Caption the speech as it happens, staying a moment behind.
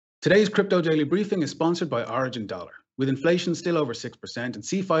Today's Crypto Daily Briefing is sponsored by Origin Dollar. With inflation still over 6% and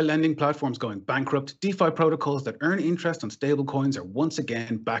CeFi lending platforms going bankrupt, DeFi protocols that earn interest on stablecoins are once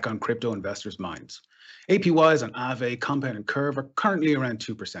again back on crypto investors' minds. APYs on Aave, Compound, and Curve are currently around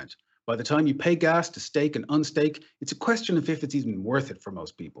 2%. By the time you pay gas to stake and unstake, it's a question of if it's even worth it for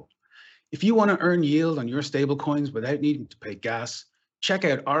most people. If you want to earn yield on your stablecoins without needing to pay gas, check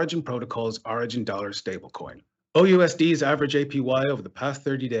out Origin Protocol's Origin Dollar stablecoin. OUSD's average APY over the past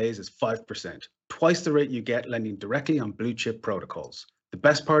 30 days is 5%, twice the rate you get lending directly on blue chip protocols. The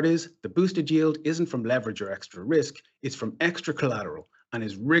best part is the boosted yield isn't from leverage or extra risk, it's from extra collateral and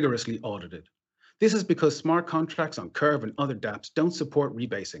is rigorously audited. This is because smart contracts on Curve and other dApps don't support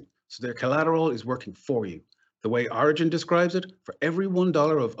rebasing, so their collateral is working for you. The way Origin describes it, for every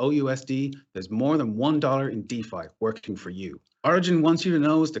 $1 of OUSD, there's more than $1 in DeFi working for you. Origin wants you to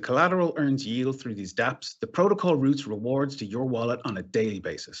know as the collateral earns yield through these dApps, the protocol routes rewards to your wallet on a daily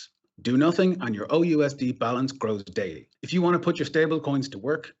basis. Do nothing and your OUSD balance grows daily. If you want to put your stablecoins to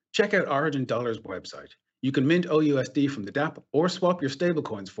work, check out Origin Dollar's website. You can mint OUSD from the dApp or swap your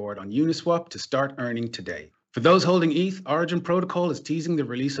stablecoins for it on Uniswap to start earning today. For those holding ETH, Origin Protocol is teasing the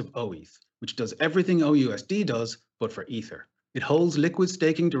release of OETH, which does everything OUSD does, but for Ether. It holds liquid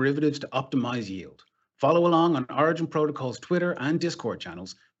staking derivatives to optimize yield. Follow along on Origin Protocol's Twitter and Discord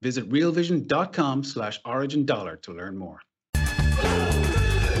channels. Visit realvision.com/Origin Dollar to learn more.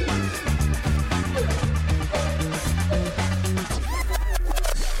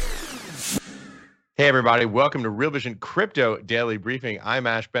 Hey everybody, welcome to Real Vision Crypto Daily Briefing. I'm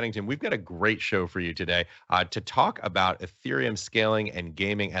Ash Bennington. We've got a great show for you today to talk about Ethereum scaling and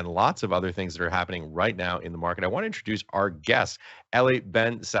gaming and lots of other things that are happening right now in the market. I want to introduce our guest, Eli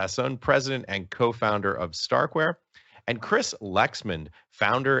Ben-Sasson, president and co-founder of Starkware, and Chris Lexman,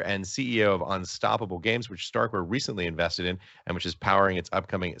 founder and CEO of Unstoppable Games, which Starkware recently invested in and which is powering its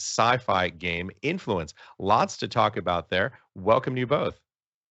upcoming sci-fi game Influence. Lots to talk about there. Welcome to you both.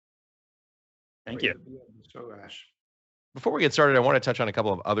 Thank you. So, Ash. Before we get started, I want to touch on a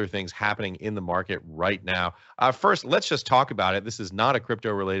couple of other things happening in the market right now. First, let's just talk about it. This is not a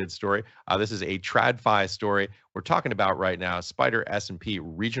crypto-related story. This is a TradFi story. We're talking about right now Spider S&P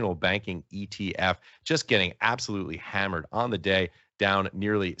Regional Banking ETF just getting absolutely hammered on the day, down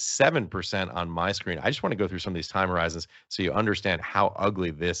nearly 7% on my screen. I just want to go through some of these time horizons so you understand how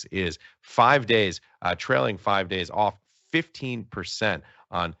ugly this is. 5 days, trailing 5 days off 15%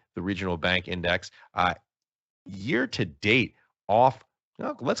 on the regional bank index. Year to date off,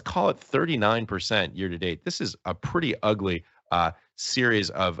 let's call it 39% year to date. This is a pretty ugly series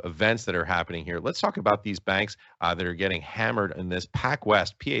of events that are happening here. Let's talk about these banks that are getting hammered in this.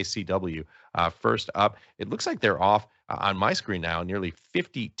 PacWest, PACW, first up. It looks like they're off on my screen now, nearly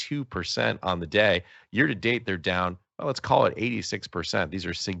 52% on the day. Year to date, they're down, well, let's call it 86%. These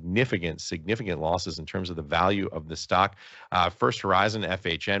are significant losses in terms of the value of the stock. First Horizon,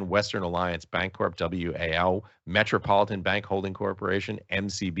 FHN, Western Alliance Bancorp, WAL, Metropolitan Bank Holding Corporation,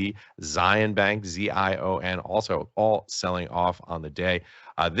 MCB, Zion Bank, ZION, also all selling off on the day.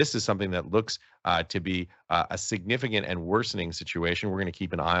 This is something that looks to be a significant and worsening situation. We're going to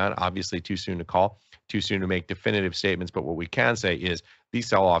keep an eye on. Obviously, too soon to call, too soon to make definitive statements. But what we can say is these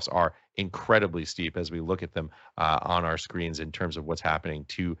sell-offs are incredibly steep as we look at them on our screens in terms of what's happening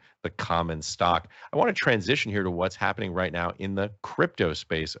to the common stock. I want to transition here to what's happening right now in the crypto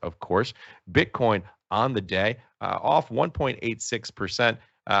space, of course. Bitcoin on the day, off 1.86%,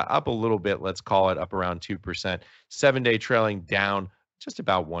 up a little bit, let's call it up around 2%. 7-day trailing down just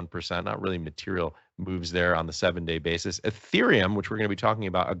about 1%, not really material moves there on the 7-day basis. Ethereum, which we're going to be talking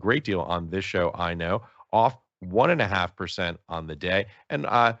about a great deal on this show, I know, off 1.5% on the day, and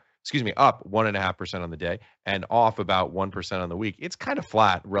up 1.5% on the day, and off about 1% on the week. It's kind of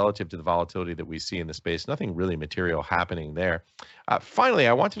flat relative to the volatility that we see in the space. Nothing really material happening there. Finally,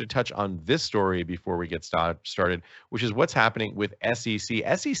 I wanted to touch on this story before we get started, which is what's happening with SEC.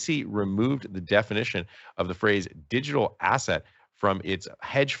 SEC removed the definition of the phrase digital asset from its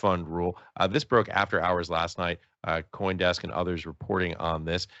hedge fund rule. This broke after hours last night. CoinDesk and others reporting on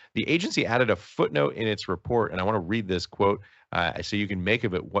this. The agency added a footnote in its report, and I want to read this quote so you can make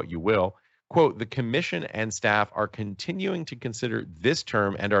of it what you will. Quote, the commission and staff are continuing to consider this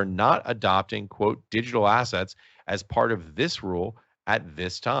term and are not adopting, quote, digital assets as part of this rule at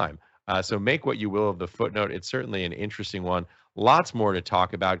this time. So make what you will of the footnote. It's certainly an interesting one. Lots more to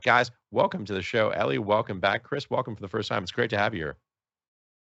talk about. Guys, welcome to the show. Ellie, welcome back. Chris, welcome for the first time. It's great to have you here.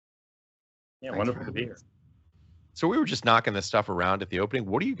 Yeah, wonderful to be here. So we were just knocking this stuff around at the opening.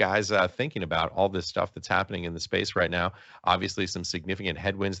 What are you guys thinking about all this stuff that's happening in the space right now? Obviously, some significant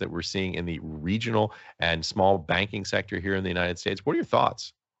headwinds that we're seeing in the regional and small banking sector here in the United States. What are your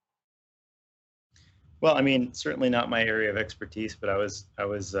thoughts? Well, I mean, certainly not my area of expertise, but I was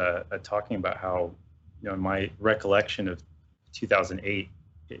talking about how, in my recollection of 2008,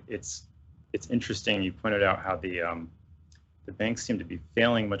 it's interesting. You pointed out how the banks seem to be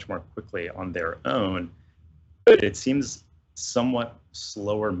failing much more quickly on their own, but it seems somewhat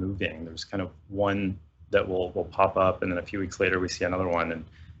slower moving. There's kind of one that will pop up, and then a few weeks later we see another one.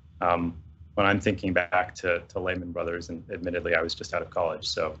 And when I'm thinking back to Lehman Brothers, and admittedly I was just out of college,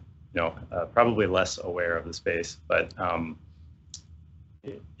 so probably less aware of the space, but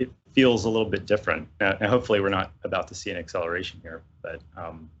it feels a little bit different. Now, hopefully we're not about to see an acceleration here, but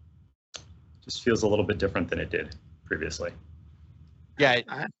just feels a little bit different than it did previously. Yeah,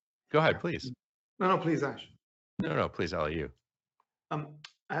 go ahead, please. No, please, Ash. No, please, I'll let you. I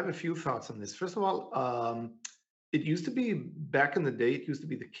have a few thoughts on this. First of all, it used to be, back in the day, it used to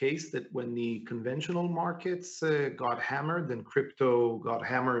be the case that when the conventional markets got hammered, then crypto got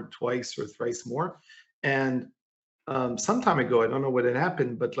hammered twice or thrice more. And some time ago, I don't know what had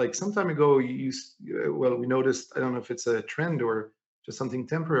happened, but like some time ago, we noticed, I don't know if it's a trend or just something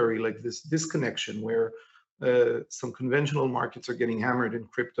temporary, like this disconnection where some conventional markets are getting hammered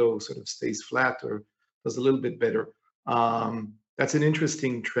and crypto sort of stays flat or does a little bit better. That's an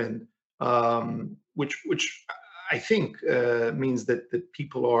interesting trend, which I think means that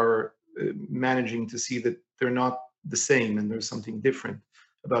people are managing to see that they're not the same and there's something different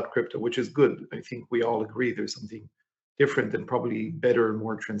about crypto, which is good. I think we all agree there's something different and probably better,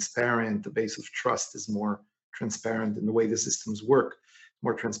 more transparent. The base of trust is more transparent, and the way the systems work,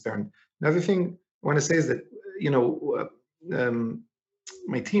 more transparent. Another thing I want to say is that,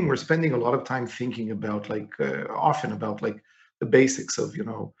 my team, we're spending a lot of time thinking about, often about the basics of,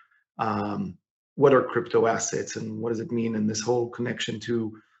 what are crypto assets and what does it mean, and this whole connection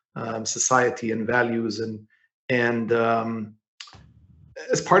to society and values, and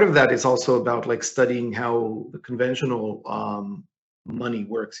as part of that, it's also about studying how the conventional money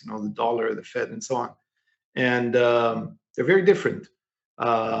works, the dollar, the Fed, and so on. And they're very different.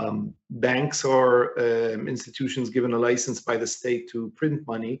 Banks are institutions given a license by the state to print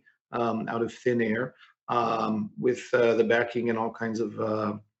money out of thin air, with the backing and all kinds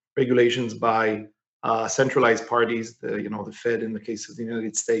of regulations by centralized parties, the Fed in the case of the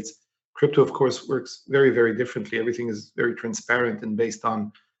United States. Crypto, of course, works very, very differently. Everything is very transparent and based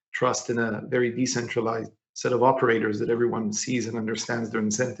on trust in a very decentralized set of operators that everyone sees and understands their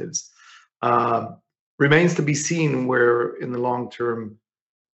incentives. Remains to be seen where in the long term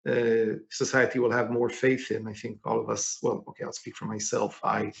society will have more faith in. I think all of us, well, okay, I'll speak for myself.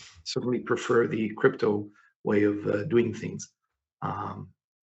 I certainly prefer the crypto way of doing things.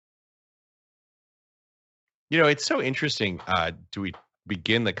 It's so interesting. Do we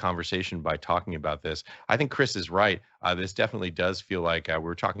begin the conversation by talking about this? I think Chris is right. This definitely does feel like, we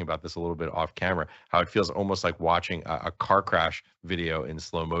were talking about this a little bit off camera, how it feels almost like watching a car crash video in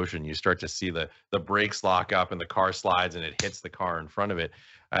slow motion. You start to see the brakes lock up and the car slides and it hits the car in front of it.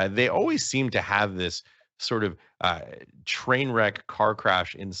 They always seem to have this sort of train wreck car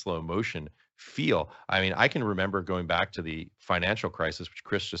crash in slow motion feel. I mean, I can remember going back to the financial crisis, which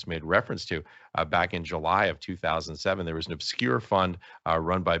Chris just made reference to, back in July of 2007. There was an obscure fund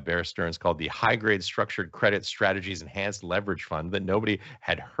run by Bear Stearns called the High Grade Structured Credit Strategies Enhanced Leverage Fund that nobody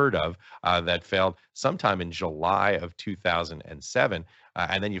had heard of, that failed sometime in July of 2007.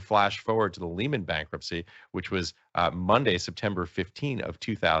 And then you flash forward to the Lehman bankruptcy, which was Monday, September 15 of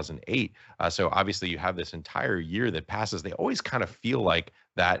 2008. So obviously you have this entire year that passes. They always kind of feel like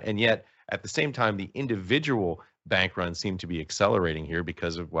that. And yet at the same time, the individual bank runs seem to be accelerating here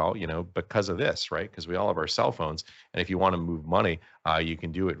because of, because of this, right? Because we all have our cell phones. And if you want to move money, you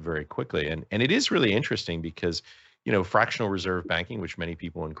can do it very quickly. And it is really interesting because, fractional reserve banking, which many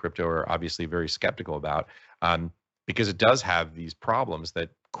people in crypto are obviously very skeptical about, because it does have these problems that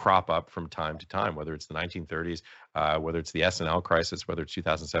crop up from time to time, whether it's the 1930s, whether it's the S&L crisis, whether it's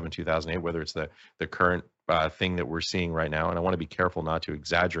 2007, 2008, whether it's the current thing that we're seeing right now. And I want to be careful not to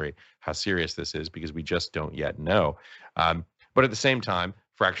exaggerate how serious this is because we just don't yet know. But at the same time,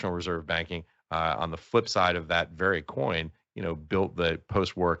 fractional reserve banking, on the flip side of that very coin, built the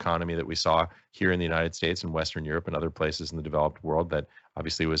post-war economy that we saw here in the United States and Western Europe and other places in the developed world that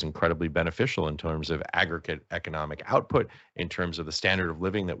obviously was incredibly beneficial in terms of aggregate economic output, in terms of the standard of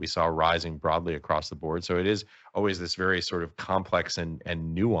living that we saw rising broadly across the board. So it is always this very sort of complex and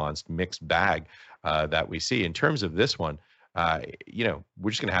nuanced mixed bag that we see. In terms of this one, we're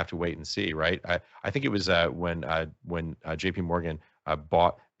just going to have to wait and see, right? I think it was when JP Morgan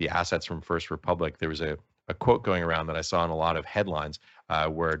bought the assets from First Republic, there was a a quote going around that I saw in a lot of headlines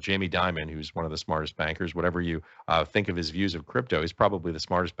where Jamie Dimon, who's one of the smartest bankers, whatever you think of his views of crypto, he's probably the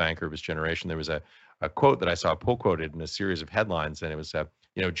smartest banker of his generation. There was a quote that I saw pull quoted in a series of headlines, and it was,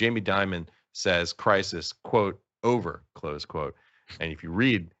 Jamie Dimon says crisis, quote, over, close quote. And if you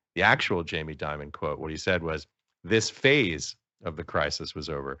read the actual Jamie Dimon quote, what he said was, this phase of the crisis was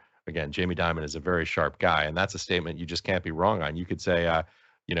over. Again, Jamie Dimon is a very sharp guy, and that's a statement you just can't be wrong on. You could say,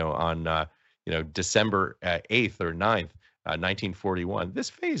 on December 8th or 9th, 1941, this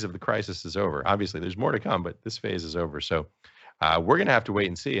phase of the crisis is over. Obviously, there's more to come, but this phase is over. So we're going to have to wait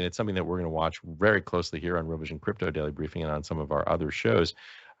and see, and it's something that we're going to watch very closely here on Real Vision Crypto Daily Briefing and on some of our other shows.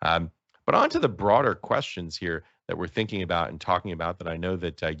 But on to the broader questions here that we're thinking about and talking about that I know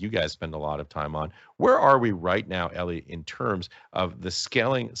that you guys spend a lot of time on. Where are we right now, Ellie, in terms of the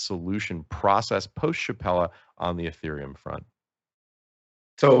scaling solution process post-Shapella on the Ethereum front?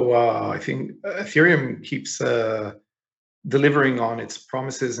 So I think Ethereum keeps delivering on its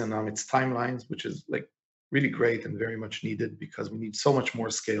promises and on its timelines, which is like really great and very much needed because we need so much more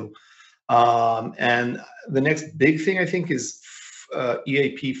scale. And the next big thing I think is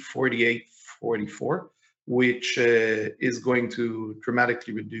EAP 4844, which is going to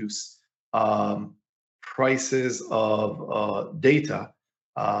dramatically reduce prices of data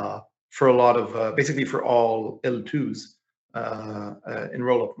for a lot of, basically for all L2s in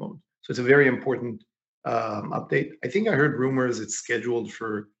roll-up mode. So it's a very important update. I think I heard rumors it's scheduled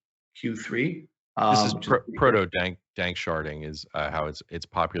for Q3. This is proto dank sharding is how it's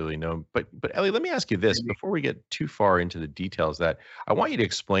popularly known. But Ellie, let me ask you this before we get too far into the details. That I want you to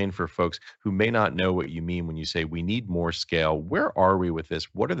explain for folks who may not know what you mean when you say we need more scale. Where are we with this?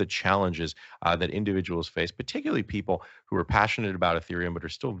 What are the challenges that individuals face, particularly people who are passionate about Ethereum but are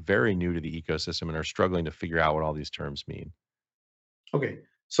still very new to the ecosystem and are struggling to figure out what all these terms mean? Okay.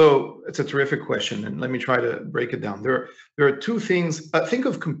 So it's a terrific question, and let me try to break it down. There are two things. Think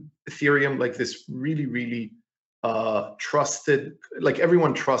of Ethereum like this really, really trusted, like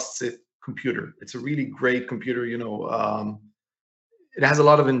everyone trusts it, computer. It's a really great computer. It has a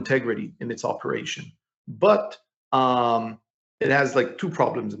lot of integrity in its operation, but it has like two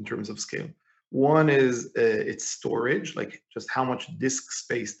problems in terms of scale. One is its storage, like just how much disk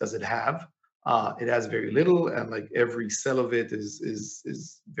space does it have? It has very little, and like every cell of it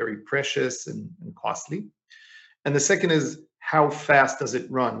is very precious and costly. And the second is how fast does it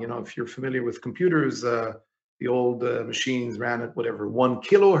run? If you're familiar with computers, the old machines ran at whatever 1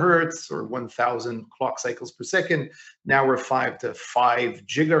 kilohertz or 1,000 clock cycles per second. Now we're 5 to 5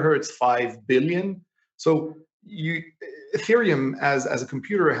 gigahertz, 5 billion. So Ethereum as a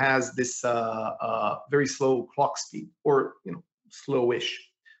computer has this very slow clock speed, or slowish.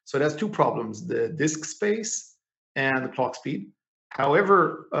 So it has two problems: the disk space and the clock speed.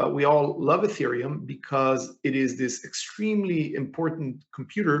 However, we all love Ethereum because it is this extremely important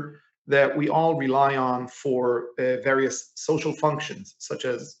computer that we all rely on for various social functions, such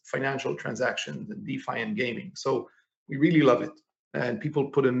as financial transactions and DeFi and gaming. So we really love it, and people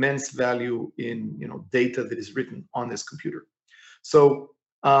put immense value in data that is written on this computer. So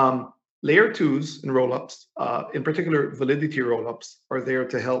Layer-2s and rollups, in particular validity rollups, are there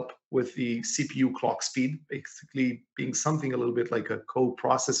to help with the CPU clock speed, basically being something a little bit like a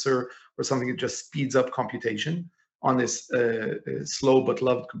co-processor or something that just speeds up computation on this slow but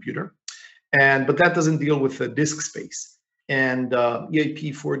loved computer. But that doesn't deal with the disk space. And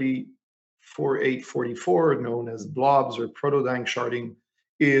EAP 4844, known as blobs or proto-dank sharding,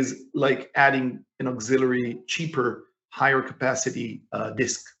 is like adding an auxiliary, cheaper, higher capacity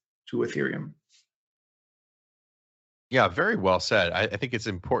disk to Ethereum. Yeah, very well said. I think it's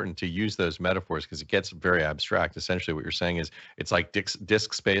important to use those metaphors because it gets very abstract. Essentially, what you're saying is it's like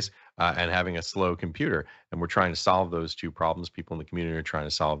disk space and having a slow computer, and we're trying to solve those two problems. People in the community are trying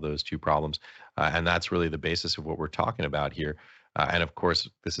to solve those two problems, and that's really the basis of what we're talking about here. And of course,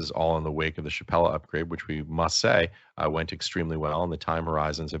 this is all in the wake of the Shapella upgrade, which we must say went extremely well, and the time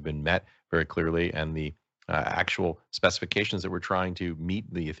horizons have been met very clearly, and the actual specifications that we're trying to meet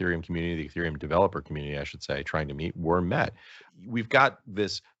the Ethereum community, the Ethereum developer community, I should say, trying to meet, were met. We've got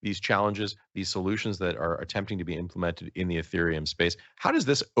these challenges, these solutions that are attempting to be implemented in the Ethereum space. How does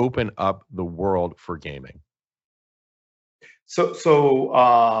this open up the world for gaming? So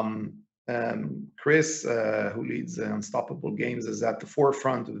Chris, who leads Unstoppable Games, is at the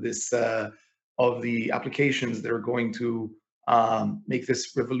forefront of this, of the applications that are going to make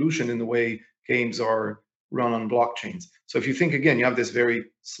this revolution in the way games are run on blockchains. So if you think again, you have this very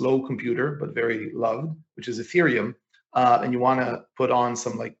slow computer, but very loved, which is Ethereum, and you want to put on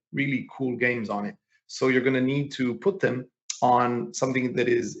some like really cool games on it. So you're going to need to put them on something that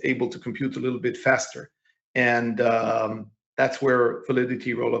is able to compute a little bit faster. And that's where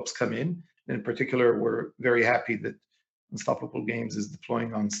validity rollups come in. And in particular, we're very happy that Unstoppable Games is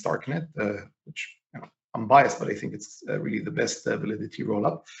deploying on StarkNet, which, I'm biased, but I think it's really the best validity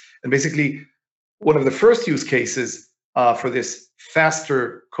rollup. And basically, one of the first use cases for this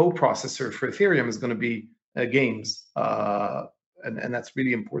faster co-processor for Ethereum is going to be games. And that's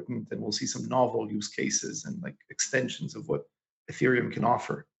really important. And we'll see some novel use cases and like extensions of what Ethereum can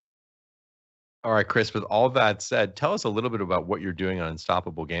offer. All right, Chris, with all that said, tell us a little bit about what you're doing on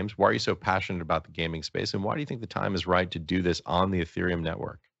Unstoppable Games. Why are you so passionate about the gaming space? And why do you think the time is right to do this on the Ethereum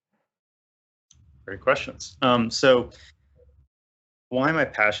network? Great questions. So why am I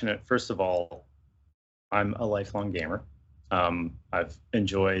passionate? First of all, I'm a lifelong gamer. I've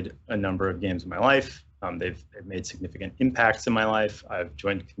enjoyed a number of games in my life. They've made significant impacts in my life. I've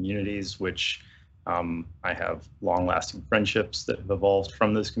joined communities which I have long-lasting friendships that have evolved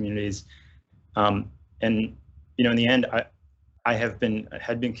from those communities. And in the end, I had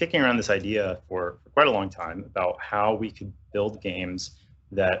been kicking around this idea for quite a long time about how we could build games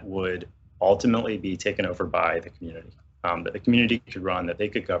that would ultimately be taken over by the community, that the community could run, that they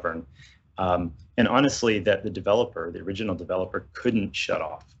could govern, and honestly, that the original developer, couldn't shut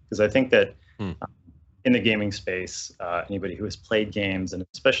off. Because I think that in the gaming space, anybody who has played games, and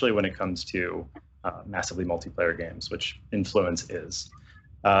especially when it comes to massively multiplayer games, which Influence is,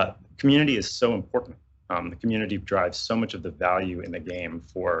 community is so important. The community drives so much of the value in the game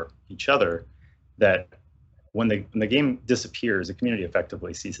for each other that when the game disappears, the community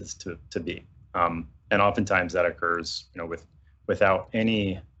effectively ceases to be. And oftentimes that occurs, without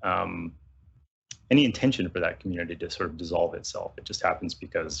any intention for that community to sort of dissolve itself. It just happens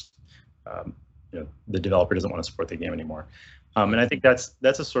because the developer doesn't want to support the game anymore. And I think that's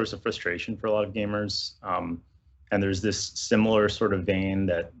a source of frustration for a lot of gamers. And there's this similar sort of vein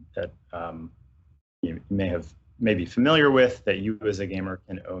that you may be familiar with, that you as a gamer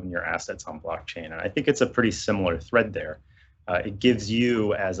can own your assets on blockchain. And I think it's a pretty similar thread there. It gives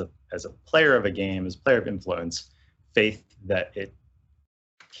you, as a player of a game, as a player of Influence, faith that it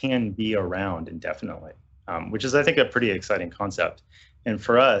can be around indefinitely, which is, I think, a pretty exciting concept. And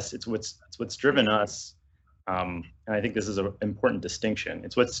for us, it's what's driven us. And I think this is an important distinction.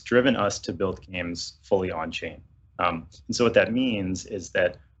 It's what's driven us to build games fully on chain. And so what that means is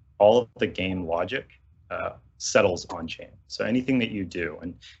that all of the game logic settles on chain. So anything that you do,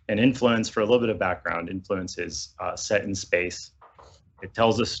 and Influence, for a little bit of background, Influence is set in space. It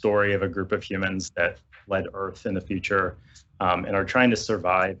tells a story of a group of humans that led Earth in the future and are trying to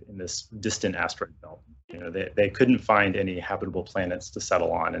survive in this distant asteroid belt. They couldn't find any habitable planets to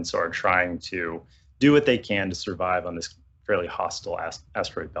settle on, and so are trying to do what they can to survive on this fairly hostile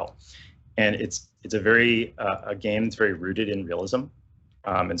asteroid belt. And it's a game that's very rooted in realism.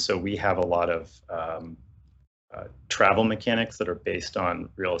 And so we have a lot of travel mechanics that are based on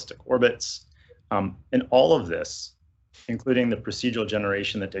realistic orbits. And all of this, including the procedural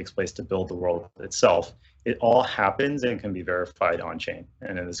generation that takes place to build the world itself, it all happens and can be verified on chain,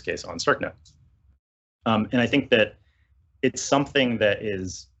 and in this case on StarkNet. And I think that it's something that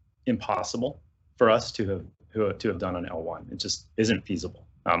is impossible for us to have done on L1. It just isn't feasible.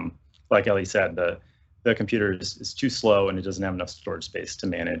 Like Ellie said, the computer is too slow, and it doesn't have enough storage space to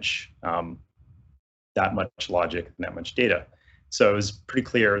manage that much logic and that much data. So it was pretty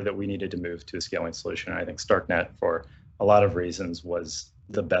clear that we needed to move to a scaling solution. And I think StarkNet, for a lot of reasons, was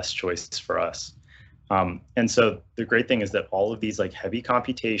the best choice for us. And so the great thing is that all of these heavy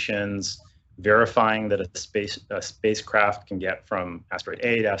computations, verifying that a spacecraft can get from asteroid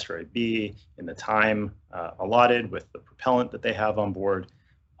A to asteroid B in the time allotted with the propellant that they have on board,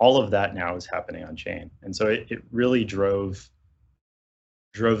 all of that now is happening on chain. And so it really drove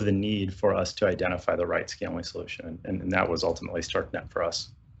the need for us to identify the right scaling solution. And that was ultimately StarkNet for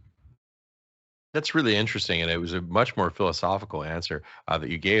us. That's really interesting, and it was a much more philosophical answer that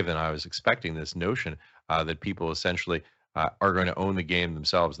you gave than I was expecting. This notion that people essentially are going to own the game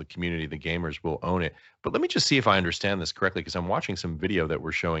themselves, the community, the gamers will own it. But let me just see if I understand this correctly, because I'm watching some video that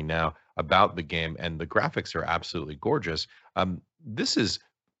we're showing now about the game, and the graphics are absolutely gorgeous. This is,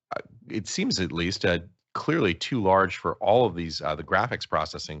 it seems at least, clearly too large for all of these the graphics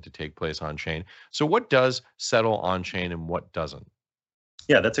processing to take place on chain. So what does settle on chain and what doesn't?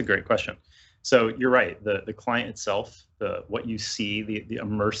 Yeah, that's a great question. So you're right. The client itself, what you see, the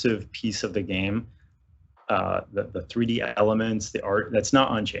immersive piece of the game, the 3D elements, the art, that's not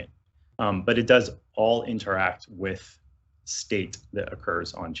on chain, but it does all interact with state that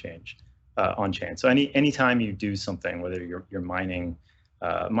occurs on chain. So anytime you do something, whether you're mining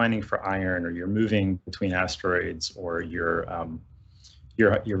for iron, or you're moving between asteroids, or you're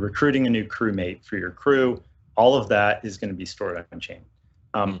recruiting a new crewmate for your crew, all of that is going to be stored on chain.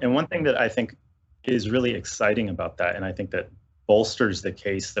 And one thing that I think is really exciting about that, and I think that bolsters the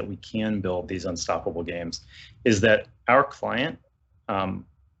case that we can build these unstoppable games, is that our client,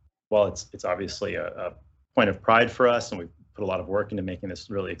 while it's obviously a point of pride for us, and we've put a lot of work into making this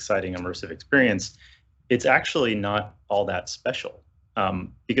really exciting, immersive experience, it's actually not all that special,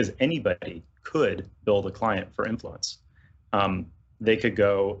 because anybody could build a client for influence. They could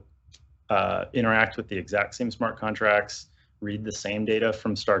go interact with the exact same smart contracts, read the same data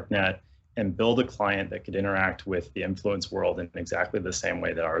from StarkNet, and build a client that could interact with the influence world in exactly the same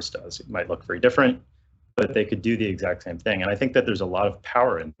way that ours does. It might look very different, but they could do the exact same thing. And I think that there's a lot of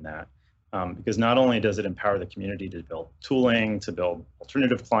power in that, because not only does it empower the community to build tooling, to build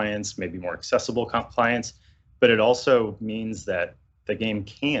alternative clients, maybe more accessible clients, but it also means that the game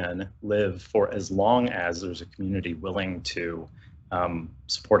can live for as long as there's a community willing to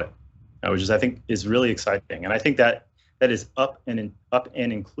support it, which is, I think, is really exciting. And I think that is up and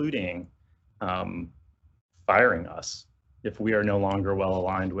including firing us if we are no longer well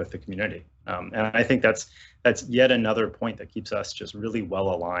aligned with the community. And I think that's yet another point that keeps us just really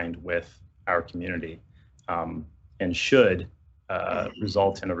well aligned with our community, and should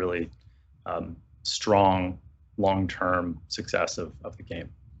result in a really strong long-term success of the game.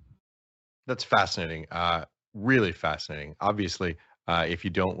 That's fascinating. Really fascinating. Obviously, if you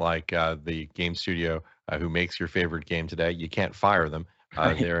don't like the game studio who makes your favorite game today, you can't fire them.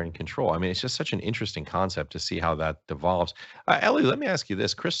 They're in control. I mean, it's just such an interesting concept to see how that devolves. Ellie, let me ask you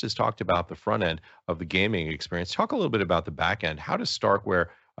this. Chris has talked about the front end of the gaming experience. Talk a little bit about the back end. How does Starkware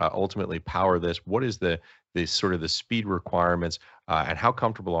ultimately power this? What is the sort of the speed requirements, and how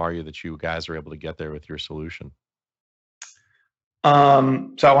comfortable are you that you guys are able to get there with your solution?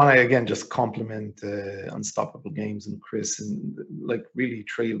 So I want to again just compliment Unstoppable Games and Chris, and like really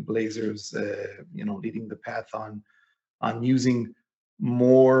trailblazers, leading the path on using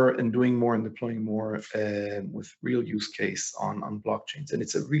more and doing more and deploying more with real use case on blockchains, and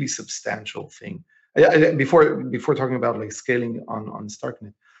it's a really substantial thing. Before talking about like scaling on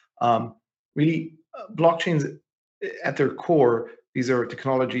StarkNet, really blockchains at their core, these are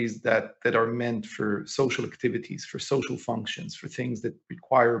technologies that are meant for social activities, for social functions, for things that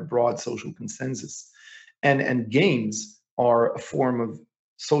require broad social consensus, and games are a form of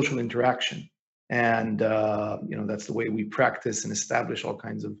social interaction. And that's the way we practice and establish all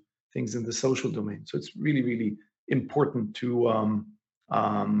kinds of things in the social domain. So it's really, really important to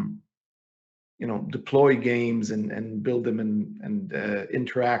deploy games and build them and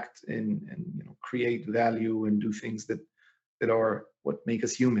interact and create value and do things that are what make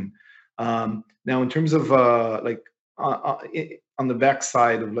us human. Now, in terms of on the back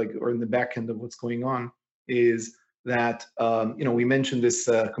side of or in the back end of what's going on is that we mentioned this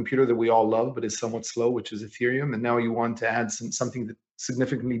computer that we all love but is somewhat slow, which is Ethereum, and now you want to add something that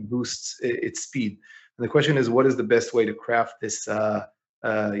significantly boosts its speed. And the question is, what is the best way to craft this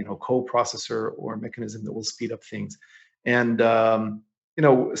co-processor or mechanism that will speed up things? And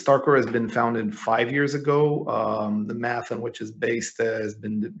Starkware has been founded 5 years ago. The math on which is based has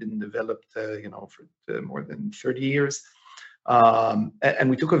been developed for more than 30 years. And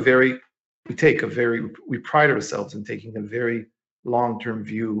we pride ourselves in taking a very long-term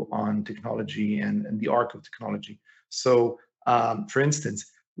view on technology and the arc of technology. So, for instance,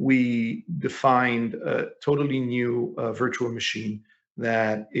 we defined a totally new virtual machine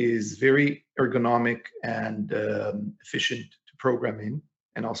that is very ergonomic and efficient to program in,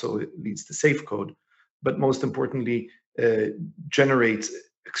 and also it leads to safe code, but most importantly, generates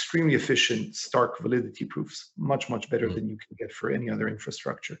extremely efficient Stark validity proofs, much, much better than you can get for any other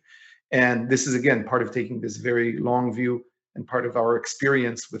infrastructure. And this is, again, part of taking this very long view and part of our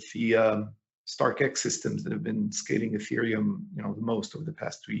experience with the StarkX systems that have been scaling Ethereum, the most over the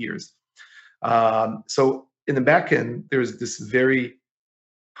past 2 years. So in the back end, there's this very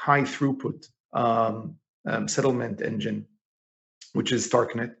high throughput settlement engine, which is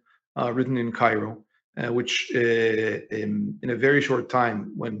StarkNet, written in Cairo, which in a very short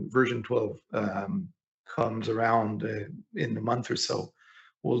time, when version 12 comes around in a month or so,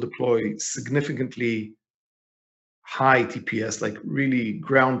 will deploy significantly high TPS, like really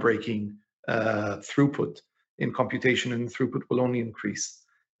groundbreaking throughput in computation, and throughput will only increase.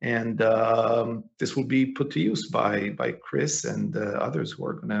 And this will be put to use by Chris and others who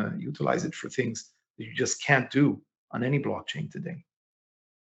are going to utilize it for things that you just can't do on any blockchain today.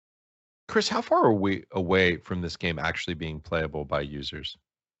 Chris, how far are we away from this game actually being playable by users?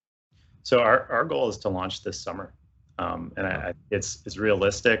 So our goal is to launch this summer, and it's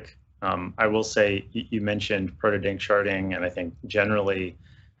realistic. I will say you mentioned protodink sharding, and I think generally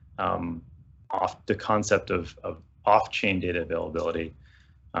the concept of off-chain data availability,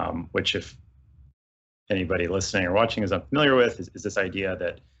 which if anybody listening or watching is unfamiliar with, is this idea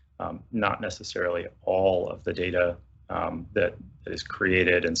that not necessarily all of the data that is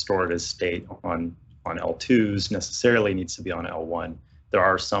created and stored as state on L2s necessarily needs to be on L1. There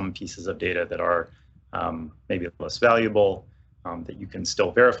are some pieces of data that are maybe less valuable, that you can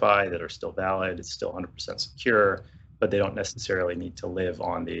still verify, that are still valid, it's still 100% secure, but they don't necessarily need to live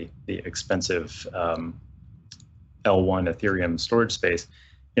on the expensive L1 Ethereum storage space.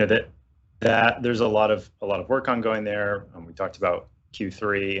 You know, that there's a lot of work ongoing there. We talked about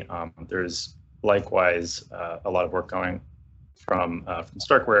Q3. There's likewise a lot of work going from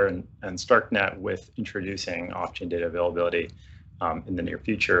Starkware and Starknet with introducing off-chain data availability in the near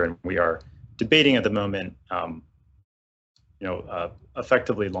future, and we are debating at the moment,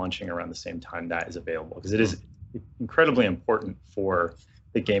 effectively launching around the same time that is available, because it is incredibly important for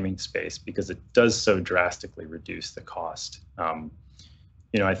the gaming space because it does so drastically reduce the cost.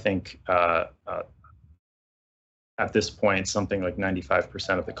 I think at this point, something like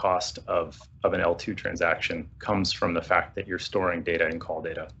 95% of the cost of an L2 transaction comes from the fact that you're storing data and call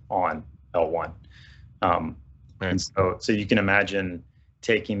data on L1. And so you can imagine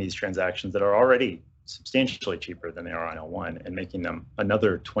taking these transactions that are already substantially cheaper than they are on L1 and making them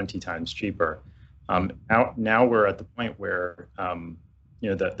another 20 times cheaper. Now we're at the point where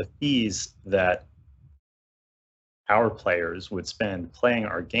the fees that our players would spend playing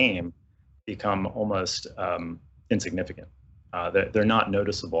our game become almost insignificant. They're not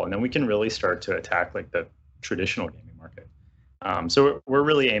noticeable, and then we can really start to attack like the traditional gaming market. So we're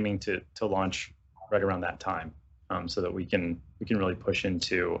really aiming to launch right around that time, so that we can really push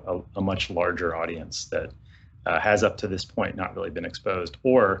into a much larger audience that has up to this point not really been exposed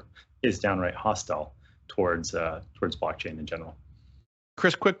or is downright hostile towards blockchain in general.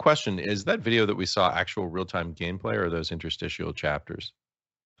 Chris, quick question: is that video that we saw actual real-time gameplay, or are those interstitial chapters?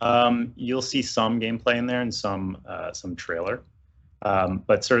 You'll see some gameplay in there and some trailer,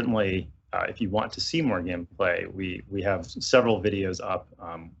 but certainly if you want to see more gameplay, we have several videos up,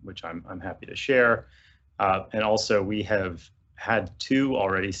 which I'm happy to share, and also we have had 2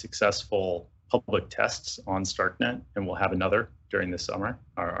 already successful public tests on Starknet, and we'll have another during the summer,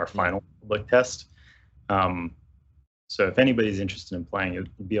 our final public test. So if anybody's interested in playing, you'll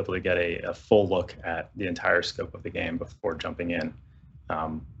be able to get a full look at the entire scope of the game before jumping in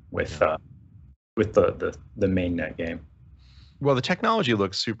with the mainnet game. Well, the technology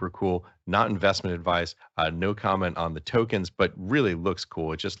looks super cool. Not investment advice, no comment on the tokens, but really looks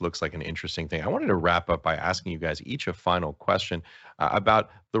cool. It just looks like an interesting thing. I wanted to wrap up by asking you guys each a final question about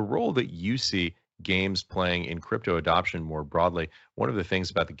the role that you see games playing in crypto adoption more broadly. One of the things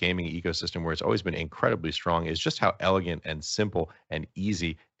about the gaming ecosystem where it's always been incredibly strong is just how elegant and simple and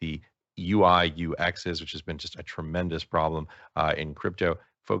easy the UI UX is, which has been just a tremendous problem in crypto.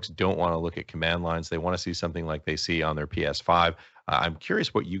 Folks don't want to look at command lines. They want to see something like they see on their PS5. I'm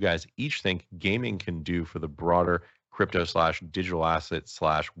curious what you guys each think gaming can do for the broader crypto / digital asset /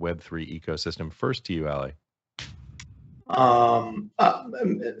 Web3 ecosystem. First to you, Ali.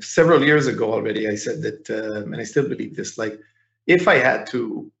 Several years ago already, I said that, and I still believe this, like, if I had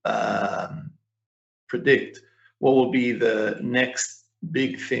to predict what will be the next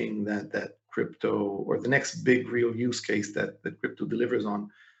big thing that crypto, or the next big real use case that crypto delivers on,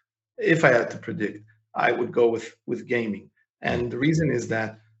 if I had to predict, I would go with gaming. And the reason is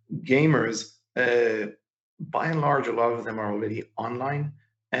that gamers, by and large, a lot of them are already online,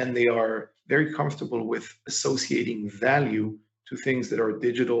 and they are very comfortable with associating value to things that are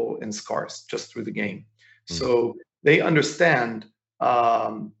digital and scarce just through the game. So they understand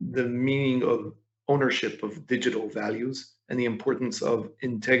the meaning of ownership of digital values and the importance of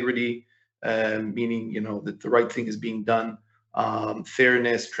integrity, meaning that the right thing is being done,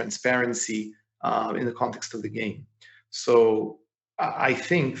 fairness, transparency in the context of the game. So I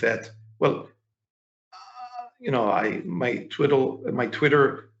think that, well, my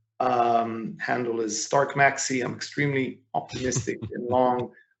Twitter handle is StarkMaxi. I'm extremely optimistic and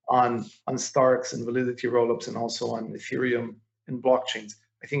long on Starks and validity rollups, and also on Ethereum and blockchains.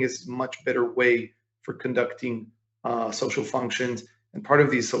 I think it's a much better way for conducting social functions, and part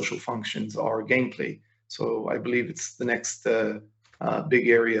of these social functions are gameplay. So I believe it's the next big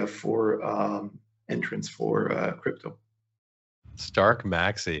area for entrance for crypto.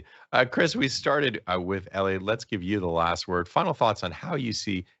 StarkMaxi. Chris, we started with Ellie. Let's give you the last word. Final thoughts on how you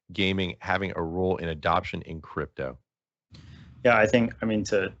see gaming having a role in adoption in crypto. Yeah, I mean,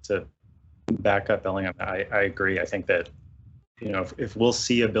 to back up Ellie, I agree. I think that, if we'll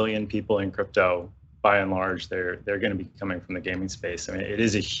see 1 billion people in crypto by and large, they're going to be coming from the gaming space. I mean, it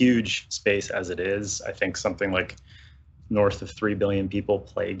is a huge space as it is. I think something like north of 3 billion people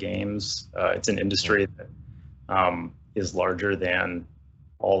play games. It's an industry that is larger than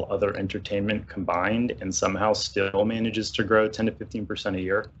all other entertainment combined, and somehow still manages to grow 10 to 15% a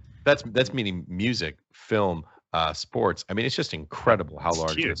year. That's meaning music, film, sports. I mean, it's just incredible how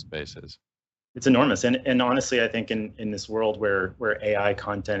large huge. this space is. It's enormous. And honestly, I think in this world where AI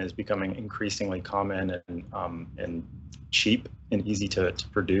content is becoming increasingly common and cheap and easy to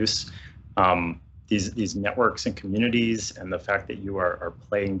produce, these networks and communities and the fact that you are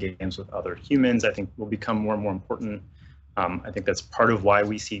playing games with other humans, I think will become more and more important. I think that's part of why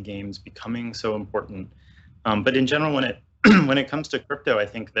we see games becoming so important. But in general, when it comes to crypto, I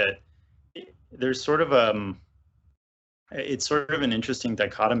think that there's sort of it's sort of an interesting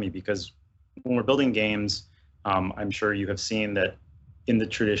dichotomy, because when we're building games, I'm sure you have seen that in the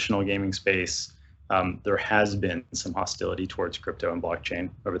traditional gaming space, there has been some hostility towards crypto and blockchain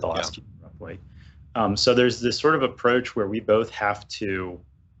over the last year, roughly. So there's this sort of approach where we both have to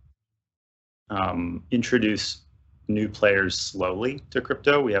introduce new players slowly to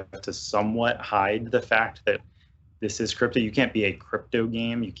crypto. We have to somewhat hide the fact that this is crypto. You can't be a crypto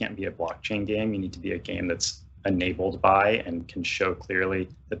game. You can't be a blockchain game. You need to be a game that's enabled by and can show clearly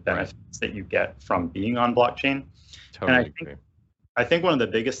the benefits that you get from being on blockchain. Totally and I think one of the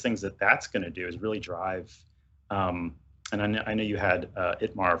biggest things that's going to do is really drive, and I know you had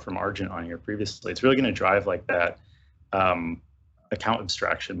Itmar from Argent on here previously. It's really going to drive like that account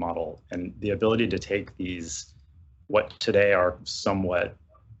abstraction model and the ability to take these, what today are somewhat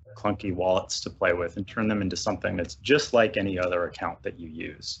clunky wallets to play with, and turn them into something that's just like any other account that you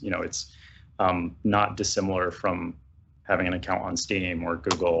use. You know, it's not dissimilar from having an account on Steam or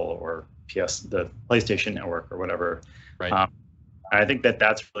Google or the PlayStation Network or whatever. Right. I think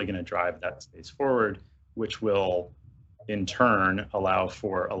that's really going to drive that space forward, which will in turn allow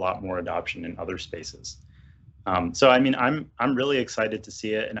for a lot more adoption in other spaces. So I mean, I'm really excited to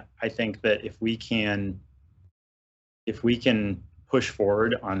see it, and I think that if we can push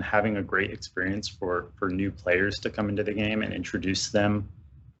forward on having a great experience for new players to come into the game and introduce them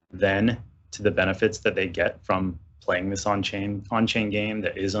then to the benefits that they get from playing this on-chain game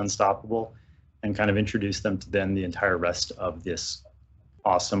that is unstoppable, and kind of introduce them to then the entire rest of this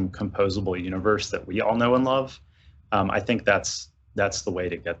awesome composable universe that we all know and love. I think that's the way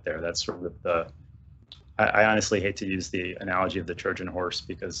to get there. That's sort of I honestly hate to use the analogy of the Trojan horse,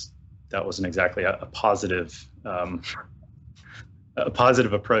 because that wasn't exactly a positive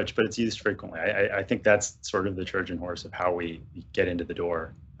approach, but it's used frequently. I think that's sort of the Trojan horse of how we get into the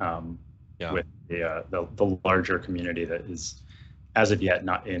door with the larger community that is, as of yet,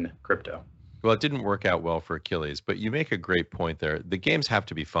 not in crypto. Well, it didn't work out well for Achilles, but you make a great point there. The games have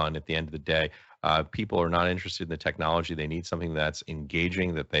to be fun at the end of the day. People are not interested in the technology. They need something that's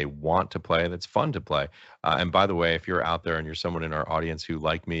engaging, that they want to play, that's fun to play. And by the way, if you're out there and you're someone in our audience who,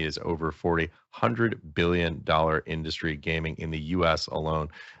 like me, is over $100 billion industry gaming in the US alone,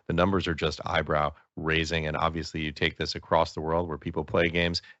 the numbers are just eyebrow raising. And obviously you take this across the world where people play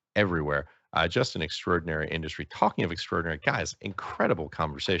games everywhere. Just an extraordinary industry. Talking of extraordinary, guys, incredible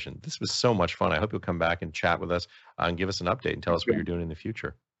conversation. This was so much fun. I hope you'll come back and chat with us and give us an update and tell us what you're doing in the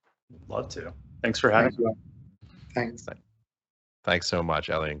future. Love to. Thanks for having me. Thanks. Thanks so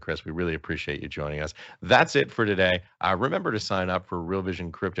much, Ellie and Chris. We really appreciate you joining us. That's it for today. Remember to sign up for Real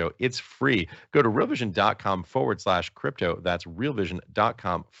Vision Crypto. It's free. Go to realvision.com/crypto. That's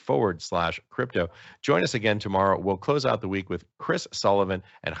realvision.com/crypto. Join us again tomorrow. We'll close out the week with Chris Sullivan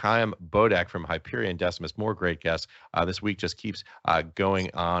and Chaim Bodek from Hyperion Decimus. More great guests. This week just keeps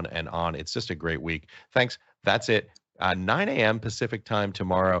going on and on. It's just a great week. Thanks. That's it. 9 a.m. Pacific time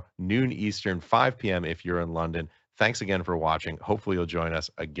tomorrow, noon Eastern, 5 p.m. if you're in London. Thanks again for watching. Hopefully you'll join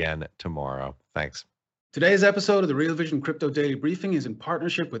us again tomorrow. Thanks. Today's episode of the Real Vision Crypto Daily Briefing is in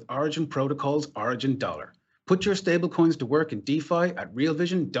partnership with Origin Protocol's Origin Dollar. Put your stablecoins to work in DeFi at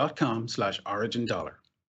realvision.com/Origin Dollar.